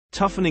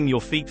Toughening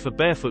your feet for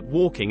barefoot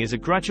walking is a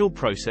gradual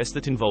process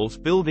that involves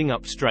building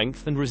up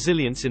strength and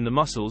resilience in the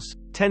muscles,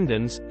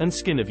 tendons, and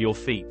skin of your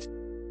feet.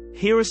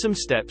 Here are some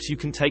steps you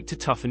can take to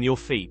toughen your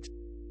feet.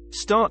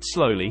 Start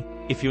slowly.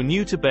 If you're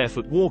new to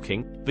barefoot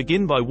walking,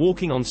 begin by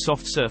walking on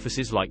soft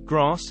surfaces like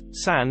grass,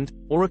 sand,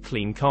 or a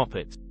clean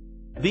carpet.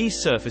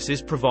 These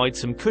surfaces provide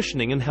some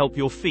cushioning and help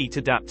your feet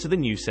adapt to the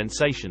new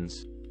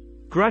sensations.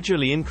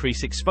 Gradually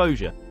increase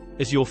exposure.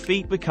 As your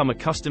feet become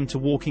accustomed to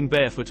walking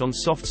barefoot on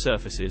soft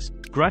surfaces,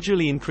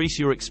 gradually increase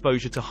your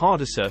exposure to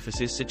harder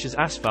surfaces such as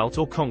asphalt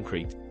or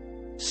concrete.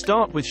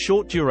 Start with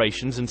short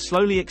durations and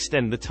slowly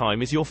extend the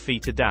time as your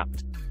feet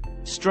adapt.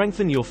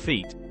 Strengthen your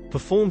feet.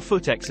 Perform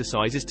foot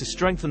exercises to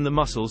strengthen the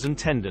muscles and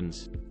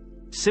tendons.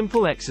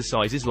 Simple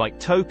exercises like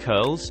toe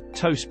curls,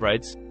 toe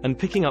spreads, and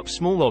picking up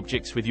small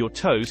objects with your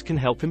toes can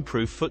help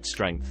improve foot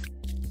strength.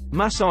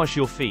 Massage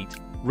your feet.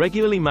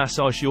 Regularly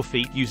massage your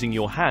feet using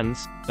your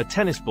hands, a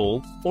tennis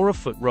ball, or a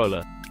foot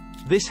roller.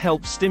 This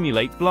helps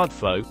stimulate blood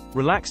flow,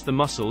 relax the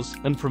muscles,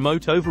 and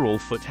promote overall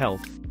foot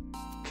health.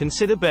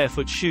 Consider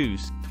barefoot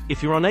shoes.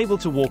 If you're unable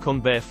to walk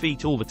on bare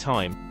feet all the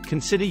time,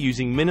 consider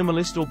using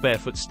minimalist or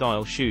barefoot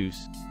style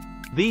shoes.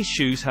 These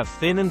shoes have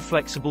thin and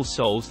flexible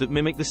soles that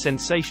mimic the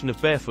sensation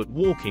of barefoot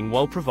walking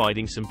while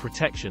providing some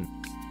protection.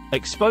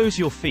 Expose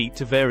your feet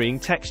to varying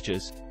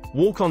textures.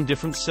 Walk on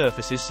different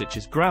surfaces such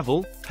as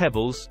gravel,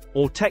 pebbles,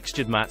 or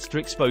textured mats to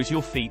expose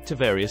your feet to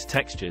various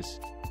textures.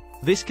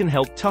 This can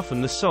help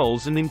toughen the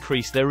soles and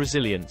increase their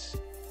resilience.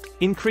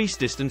 Increase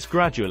distance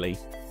gradually.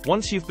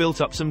 Once you've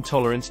built up some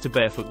tolerance to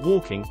barefoot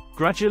walking,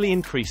 gradually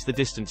increase the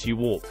distance you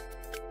walk.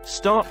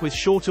 Start with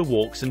shorter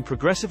walks and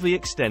progressively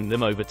extend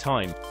them over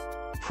time.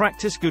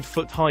 Practice good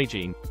foot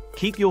hygiene.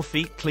 Keep your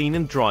feet clean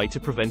and dry to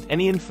prevent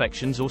any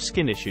infections or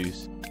skin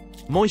issues.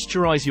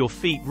 Moisturize your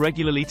feet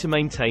regularly to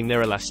maintain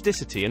their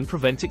elasticity and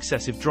prevent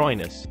excessive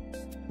dryness.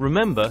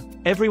 Remember,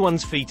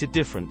 everyone's feet are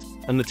different,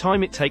 and the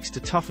time it takes to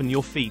toughen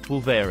your feet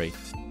will vary.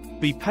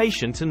 Be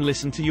patient and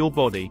listen to your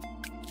body.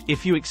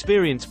 If you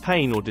experience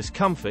pain or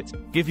discomfort,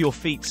 give your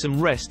feet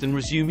some rest and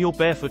resume your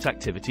barefoot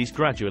activities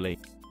gradually.